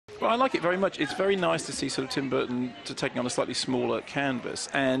Well, I like it very much. It's very nice to see sort of Tim Burton taking on a slightly smaller canvas.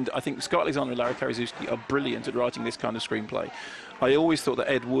 And I think Scott Alexander and Larry Karaszewski are brilliant at writing this kind of screenplay. I always thought that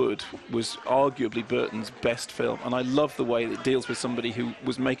Ed Wood was arguably Burton's best film. And I love the way that it deals with somebody who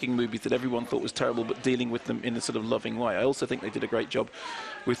was making movies that everyone thought was terrible, but dealing with them in a sort of loving way. I also think they did a great job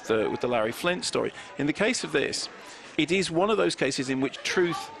with the Larry Flint story. In the case of this, it is one of those cases in which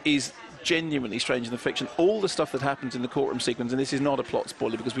truth is genuinely stranger than fiction. All the stuff that happens in the courtroom sequence, and this is not a plot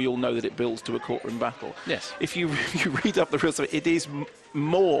spoiler because we all know that it builds to a courtroom battle. Yes. If you read up the real stuff, it is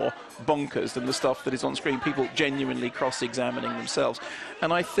more bonkers than the stuff that is on screen. People genuinely cross-examining themselves.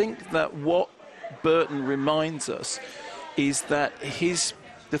 And I think that what Burton reminds us is that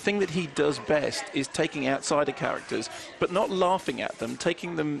the thing that he does best is taking outsider characters, but not laughing at them,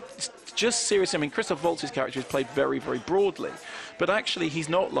 taking them just seriously. I mean, Christoph Waltz's character is played very, very broadly, but actually he's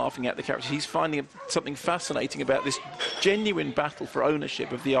not laughing at the character. He's finding something fascinating about this genuine battle for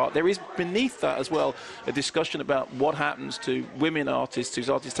ownership of the art. There is beneath that as well a discussion about what happens to women artists whose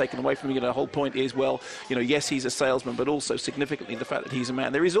art is taken away from them. You know, the whole point is, well, you know, yes, he's a salesman, but also significantly the fact that he's a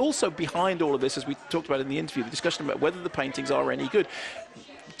man. There is also behind all of this, as we talked about in the interview, the discussion about whether the paintings are any good.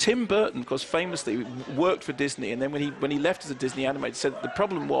 Tim Burton, of course, famously worked for Disney, and then when he left as a Disney animator, said that the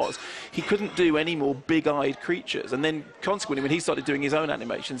problem was he couldn't do any more big-eyed creatures. And then, consequently, when he started doing his own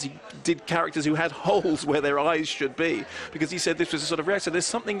animations, he did characters who had holes where their eyes should be, because he said this was a sort of reaction. So there's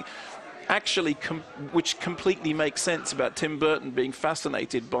something actually which completely makes sense about Tim Burton being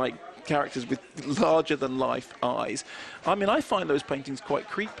fascinated by characters with larger-than-life eyes. I mean, I find those paintings quite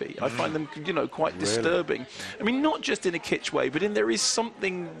creepy. I find them, you know, quite disturbing. I mean, not just in a kitsch way, but there is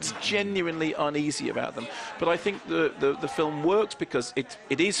something genuinely uneasy about them. But I think the film works because it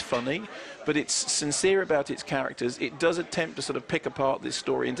is funny, but it's sincere about its characters. It does attempt to sort of pick apart this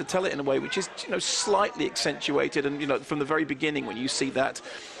story and to tell it in a way which is, you know, slightly accentuated. And, you know, from the very beginning, when you see that,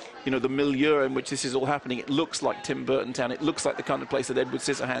 you know, the milieu in which this is all happening, it looks like Tim Burton Town. It looks like the kind of place that Edward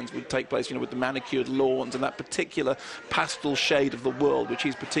Scissorhands would take place, you know, with the manicured lawns and that particular pastel shade of the world, which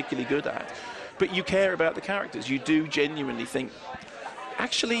he's particularly good at. But you care about the characters. You do genuinely think,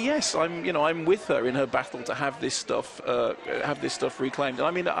 actually, yes, I'm with her in her battle to have this stuff reclaimed. And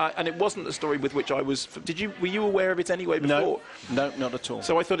I mean, and it wasn't a story with which I was. Were you aware of it anyway before? No, not at all.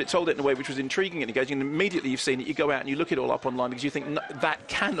 So I thought it told it in a way which was intriguing and engaging. And immediately you've seen it, you go out and you look it all up online because you think that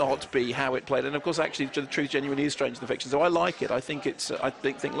cannot be how it played. And of course, actually, the truth genuinely is stranger than fiction. So I like it. I think it's. I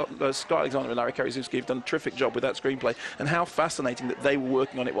think Scott Alexander and Larry Karaszewski have done a terrific job with that screenplay. And how fascinating that they were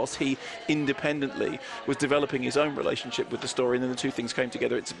working on it whilst he independently was developing his own relationship with the story. And then the two things came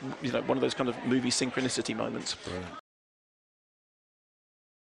together. It's, you know, one of those kind of movie synchronicity moments. Brilliant.